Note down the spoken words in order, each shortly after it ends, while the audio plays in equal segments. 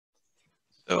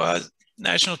So,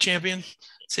 national champion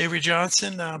Xavier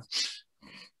Johnson.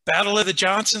 Battle of the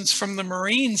Johnsons from the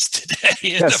Marines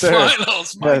today in the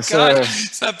finals. My Yes, God, sir.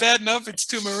 it's not bad enough it's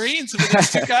two Marines, but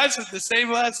there's two guys with the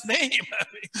same last name. I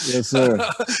mean, yes, sir.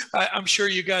 I'm sure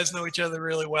you guys know each other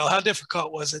really well. How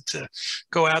difficult was it to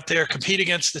go out there, compete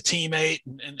against the teammate,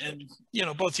 and you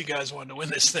know, both you guys wanted to win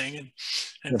this thing and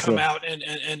Yes, come sir. out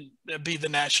and be the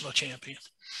national champion?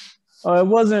 It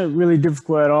wasn't really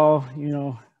difficult at all.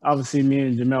 Obviously, me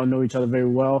and Jamel know each other very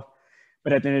well.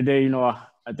 But at the end of the day,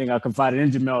 I think I confided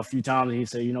in Jamel a few times. And he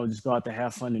said, just go out there,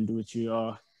 have fun, and do what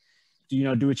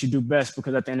do what you do best.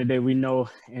 Because at the end of the day, we know,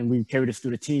 and we carry this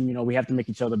through the team. We have to make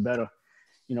each other better.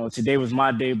 Today was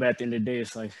my day, but at the end of the day,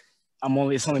 it's like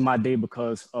it's only my day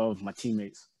because of my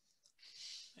teammates.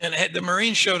 And the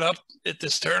Marines showed up at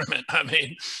this tournament. I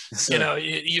mean, you know,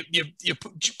 you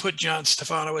put John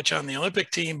Stefanovic on the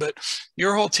Olympic team, but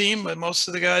your whole team, most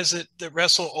of the guys that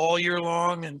wrestle all year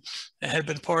long and had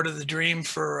been part of the dream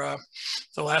for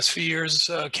the last few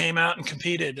years came out and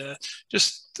competed.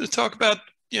 Just to talk about,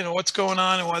 what's going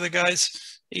on and why the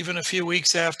guys, even a few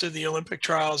weeks after the Olympic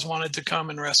trials, wanted to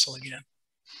come and wrestle again.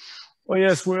 Well,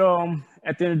 yes, we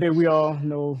at the end of the day, we all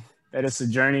know that it's a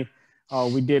journey.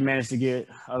 We did manage to get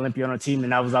Olympia on our team,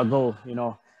 and that was our goal,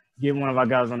 get one of our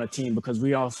guys on the team, because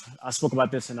I spoke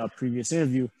about this in a previous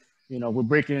interview,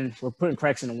 we're putting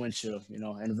cracks in the windshield,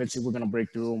 and eventually we're going to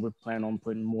break through, and we're planning on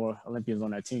putting more Olympians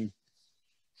on that team.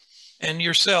 And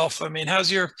yourself, I mean, how's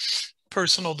your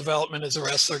personal development as a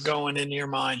wrestler going in your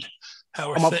mind?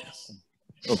 How are things?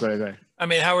 Okay. I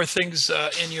mean, how are things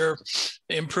in your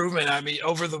improvement? I mean,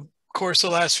 over the course of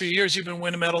the last few years, you've been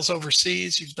winning medals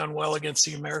overseas. You've done well against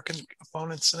the American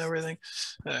opponents and everything.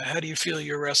 How do you feel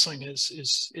your wrestling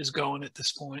is going at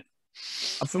this point?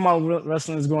 I feel my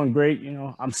wrestling is going great.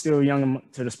 I'm still young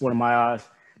to the sport in my eyes,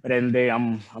 but at the end of the day,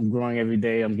 I'm growing every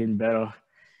day. I'm getting better,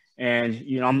 and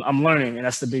I'm learning, and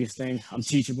that's the biggest thing. I'm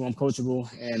teachable, I'm coachable,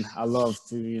 and I love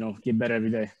to get better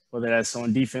every day, whether that's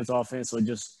on defense, offense, or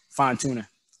just fine tuning.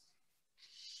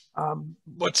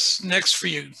 What's next for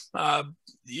you?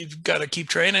 You've got to keep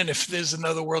training. If there's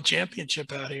another world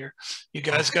championship out here, you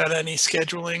guys got any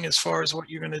scheduling as far as what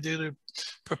you're going to do to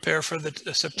prepare for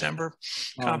the September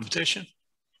competition?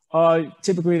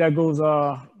 Typically that goes,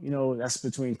 that's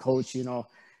between coach.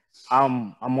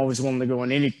 I'm always willing to go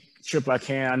on any trip I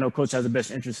can. I know coach has the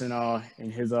best interest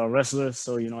in his wrestlers.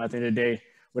 So, at the end of the day,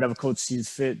 whatever coach sees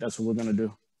fit, that's what we're going to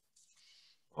do.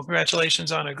 Well,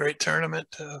 congratulations on a great tournament.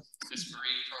 This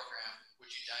Marine program, would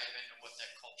you dive into what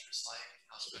that culture is like?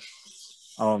 How special is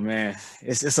it? Oh man,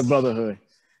 it's a brotherhood.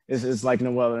 It's like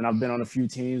no other. And I've been on a few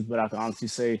teams, but I can honestly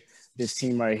say this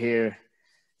team right here,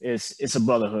 it's a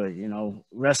brotherhood.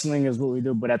 Wrestling is what we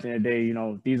do, but at the end of the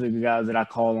day, these are the guys that I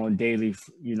call on daily.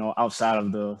 Outside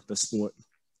of the sport.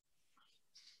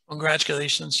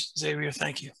 Congratulations, Xavier.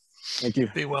 Thank you. Thank you.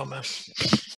 Be well, man.